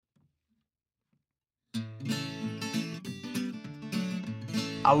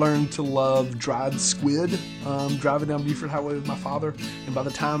I learned to love dried squid, driving down Buford Highway with my father. And by the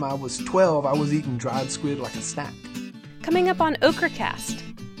time I was 12, I was eating dried squid like a snack. Coming up on Okracast,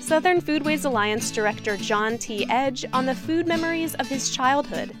 Southern Foodways Alliance Director John T. Edge on the food memories of his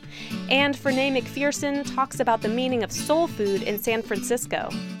childhood. And Fernae McPherson talks about the meaning of soul food in San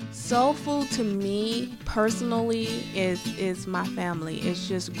Francisco. Soul food to me personally is my family. It's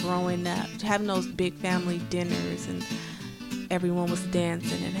just growing up, having those big family dinners and everyone was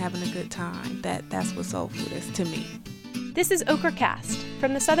dancing and having a good time. That's what soul food is to me. This is Okracast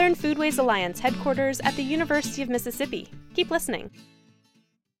from the Southern Foodways Alliance headquarters at the University of Mississippi. Keep listening.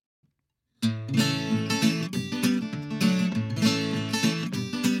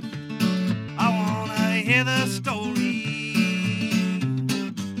 I wanna hear the story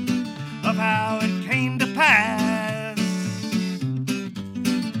of how it came to pass,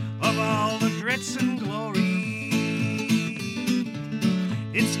 of all the glitz and glory.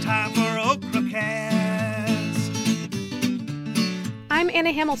 It's time for Okracast. I'm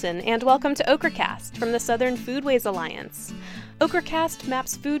Anna Hamilton, and welcome to Okracast from the Southern Foodways Alliance. Okracast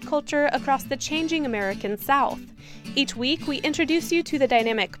maps food culture across the changing American South. Each week, we introduce you to the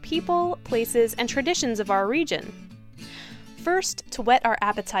dynamic people, places, and traditions of our region. First, to whet our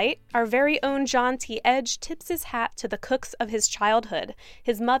appetite, our very own John T. Edge tips his hat to the cooks of his childhood,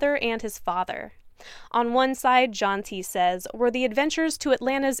 his mother and his father. On one side, John T. says, were the adventures to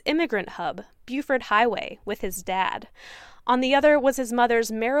Atlanta's immigrant hub, Buford Highway, with his dad. On the other was his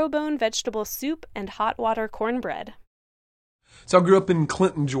mother's marrowbone vegetable soup and hot water cornbread. So I grew up in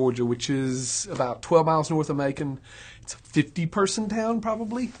Clinton, Georgia, which is about 12 miles north of Macon. It's a 50-person town,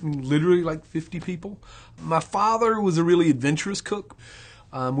 probably. I mean, literally like 50 people. My father was a really adventurous cook.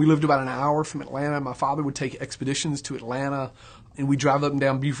 We lived about an hour from Atlanta. My father would take expeditions to Atlanta, and we'd drive up and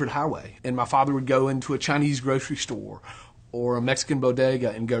down Buford Highway. And my father would go into a Chinese grocery store or a Mexican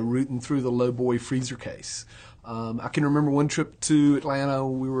bodega and go rooting through the lowboy freezer case. I can remember one trip to Atlanta.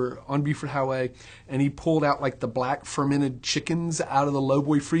 We were on Buford Highway, and he pulled out like the black fermented chickens out of the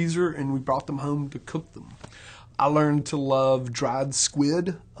lowboy freezer, and we brought them home to cook them. I learned to love dried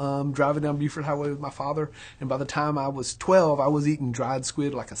squid driving down Buford Highway with my father, and by the time I was 12, I was eating dried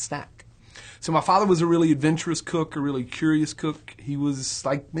squid like a snack. So my father was a really adventurous cook, a really curious cook. He was,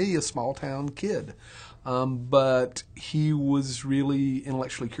 like me, a small-town kid, but he was really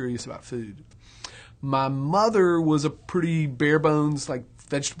intellectually curious about food. My mother was a pretty bare bones, like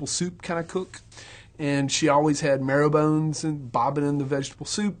vegetable soup kind of cook, and she always had marrow bones and bobbing in the vegetable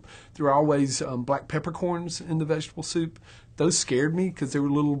soup. There were always black peppercorns in the vegetable soup. Those scared me because they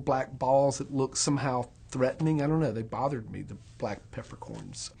were little black balls that looked somehow threatening. I don't know. They bothered me, the black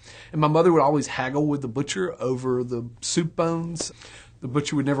peppercorns. And my mother would always haggle with the butcher over the soup bones. The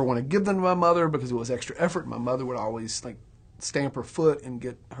butcher would never want to give them to my mother because it was extra effort. My mother would always like stamp her foot and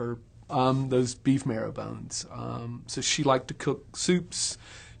get her those beef marrow bones. So she liked to cook soups.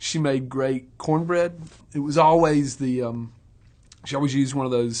 She made great cornbread. It was always she always used one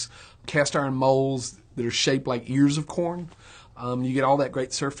of those cast iron molds that are shaped like ears of corn. You get all that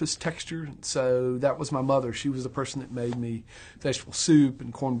great surface texture. So that was my mother. She was the person that made me vegetable soup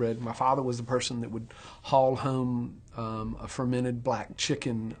and cornbread. My father was the person that would haul home a fermented black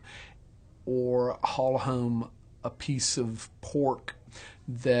chicken or haul home a piece of pork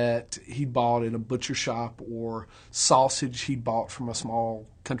that he'd bought in a butcher shop or sausage he'd bought from a small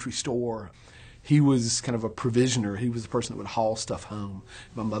country store. He was kind of a provisioner. He was the person that would haul stuff home.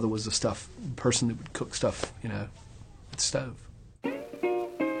 My mother was the person that would cook stuff, at the stove.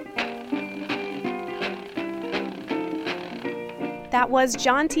 That was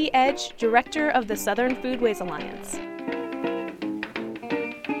John T. Edge, director of the Southern Foodways Alliance.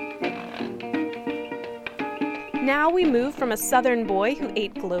 Now we move from a Southern boy who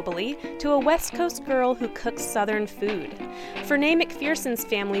ate globally to a West Coast girl who cooks Southern food. Fernae McPherson's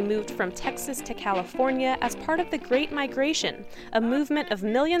family moved from Texas to California as part of the Great Migration, a movement of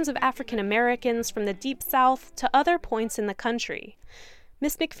millions of African Americans from the Deep South to other points in the country.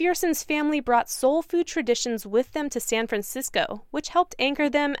 Miss McPherson's family brought soul food traditions with them to San Francisco, which helped anchor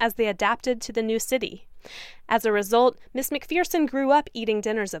them as they adapted to the new city. As a result, Miss McPherson grew up eating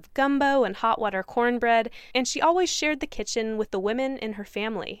dinners of gumbo and hot water cornbread, and she always shared the kitchen with the women in her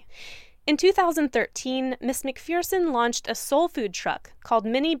family. In 2013, Miss McPherson launched a soul food truck called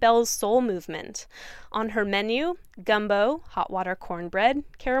Minnie Bell's Soul Movement. On her menu, gumbo, hot water cornbread,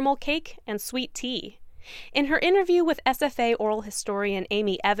 caramel cake, and sweet tea. In her interview with SFA oral historian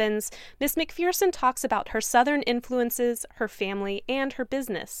Amy Evans, Miss McPherson talks about her Southern influences, her family, and her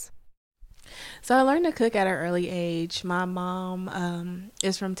business. So I learned to cook at an early age. My mom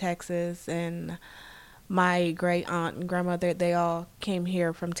is from Texas, and my great aunt and grandmother, they all came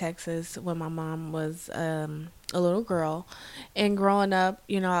here from Texas when my mom was a little girl. And growing up,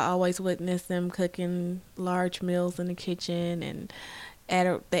 I always witnessed them cooking large meals in the kitchen. And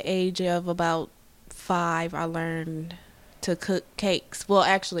at the age of about 5, I learned to cook cakes. Well,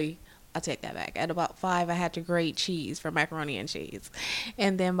 actually, I take that back. At about 5, I had to grate cheese for macaroni and cheese.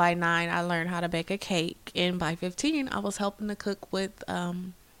 And then by 9, I learned how to bake a cake. And by 15, I was helping to cook with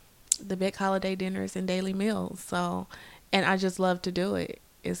the big holiday dinners and daily meals. So, and I just love to do it.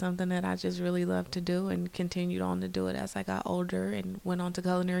 It's something that I just really love to do, and continued on to do it as I got older and went on to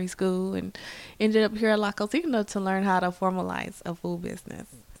culinary school and ended up here at La Cocina to learn how to formalize a food business.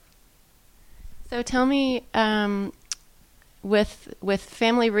 So tell me, with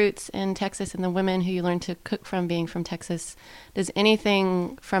family roots in Texas and the women who you learned to cook from being from Texas, does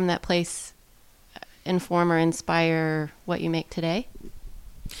anything from that place inform or inspire what you make today?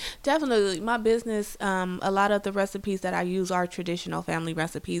 Definitely. My business, a lot of the recipes that I use are traditional family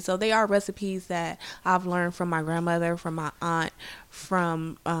recipes. So they are recipes that I've learned from my grandmother, from my aunt,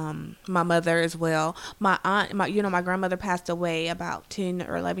 from my mother as well. My aunt, my grandmother passed away about 10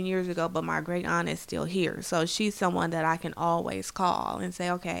 or 11 years ago, but my great aunt is still here. So she's someone that I can always call and say,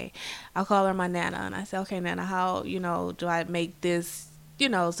 okay, I'll call her my Nana. And I say, okay, Nana, how, do I make this,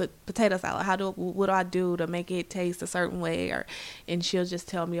 so potato salad, what do I do to make it taste a certain way? And she'll just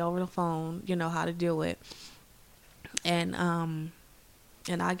tell me over the phone, how to do it. And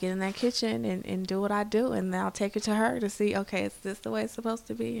I get in that kitchen and do what I do, and then I'll take it to her to see, okay, is this the way it's supposed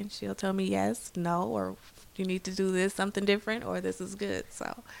to be? And she'll tell me yes, no, or you need to do this, something different, or this is good.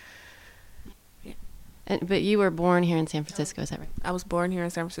 So, yeah. But you were born here in San Francisco, is that right? I was born here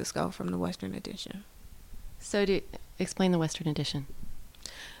in San Francisco from the Western Addition. So explain the Western Addition.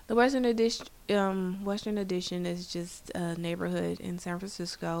 The Western Addition is just a neighborhood in San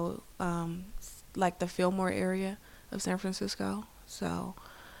Francisco, like the Fillmore area of San Francisco. So,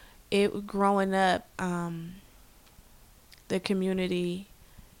 growing up, the community,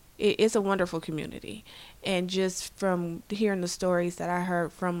 it's a wonderful community, and just from hearing the stories that I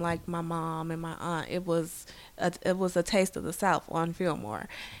heard from like my mom and my aunt, it was a taste of the South on Fillmore.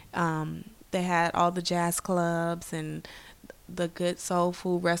 They had all the jazz clubs and the good soul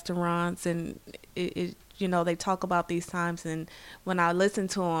food restaurants, and they talk about these times, and when I listen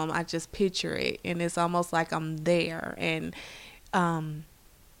to them, I just picture it, and it's almost like I'm there. And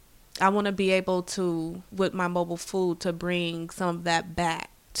I want to be able to, with my mobile food, to bring some of that back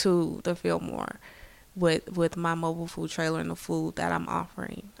to the Fillmore with my mobile food trailer and the food that I'm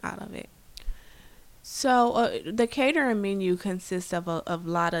offering out of it. So the catering menu consists of a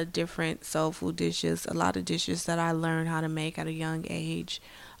lot of different soul food dishes, a lot of dishes that I learned how to make at a young age.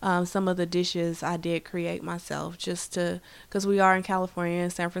 Some of the dishes I did create myself because we are in California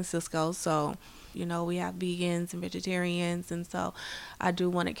and San Francisco, so we have vegans and vegetarians, and so I do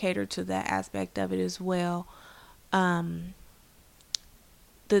want to cater to that aspect of it as well.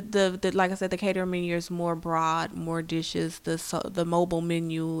 The like I said, the catering menu is more broad, more dishes. The mobile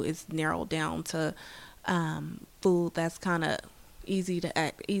menu is narrowed down to food that's kind of easy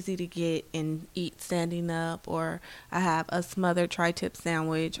to get and eat standing up. Or I have a smothered tri-tip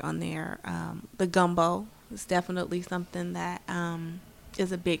sandwich on there. The gumbo is definitely something that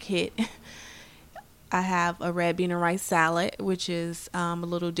is a big hit. I have a red bean and rice salad, which is a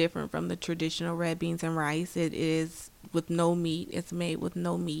little different from the traditional red beans and rice. It is with no meat. It's made with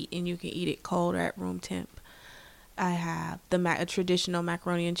no meat, and you can eat it cold or at room temp. I have a traditional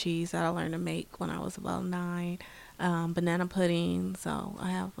macaroni and cheese that I learned to make when I was about 9. Banana pudding. So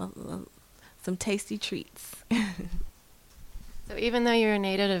I have some tasty treats. So even though you're a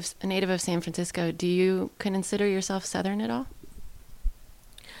native of San Francisco, do you consider yourself Southern at all?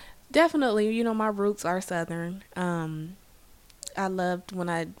 Definitely, my roots are Southern. I loved when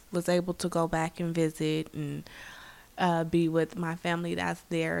I was able to go back and visit and be with my family that's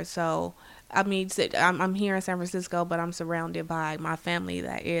there. So, I'm here in San Francisco, but I'm surrounded by my family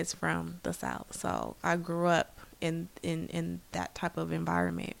that is from the South. So, I grew up in that type of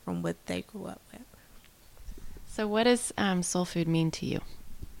environment from what they grew up with. So, what does soul food mean to you?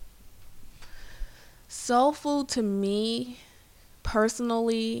 Soul food to me,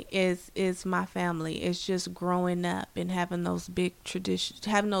 personally, is my family. It's just growing up and having those big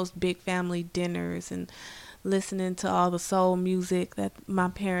family dinners and listening to all the soul music that my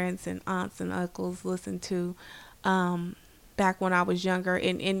parents and aunts and uncles listened to back when I was younger.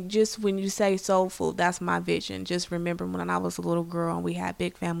 And just when you say soul food, that's my vision. Just remember when I was a little girl and we had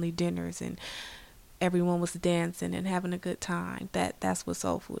big family dinners and everyone was dancing and having a good time. That's what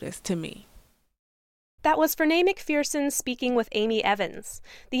soul food is to me. That was Fernae McPherson speaking with Amy Evans.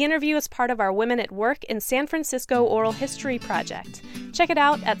 The interview is part of our Women at Work in San Francisco Oral History project. Check it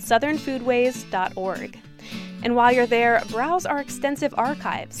out at southernfoodways.org. And while you're there, browse our extensive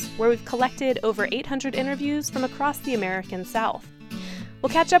archives, where we've collected over 800 interviews from across the American South.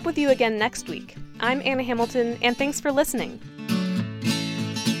 We'll catch up with you again next week. I'm Anna Hamilton, and thanks for listening.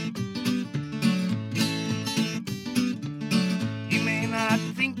 You may not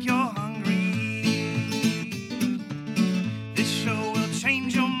think you're hungry. This show will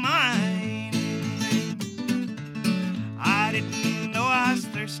change your mind. I didn't know I was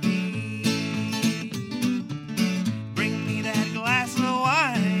thirsty. Bring me that glass of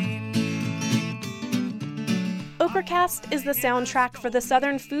wine. Okracast is the soundtrack for the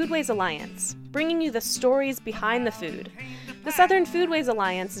Southern Foodways Alliance, bringing you the stories behind the food. The Southern Foodways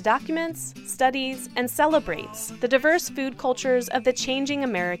Alliance documents, studies, and celebrates the diverse food cultures of the changing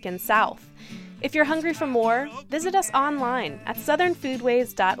American South. If you're hungry for more, visit us online at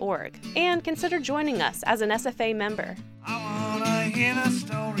southernfoodways.org and consider joining us as an SFA member. I wanna hear the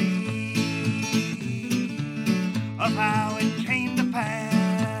story of how it came to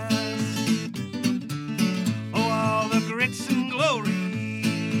pass. Oh, all the grits and glory.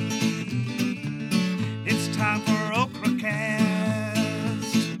 It's time for Okracast.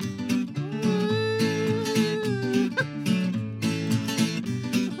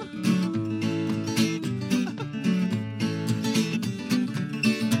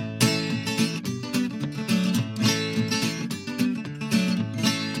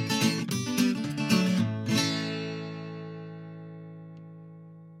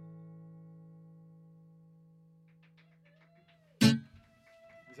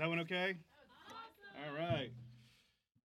 Is that one okay?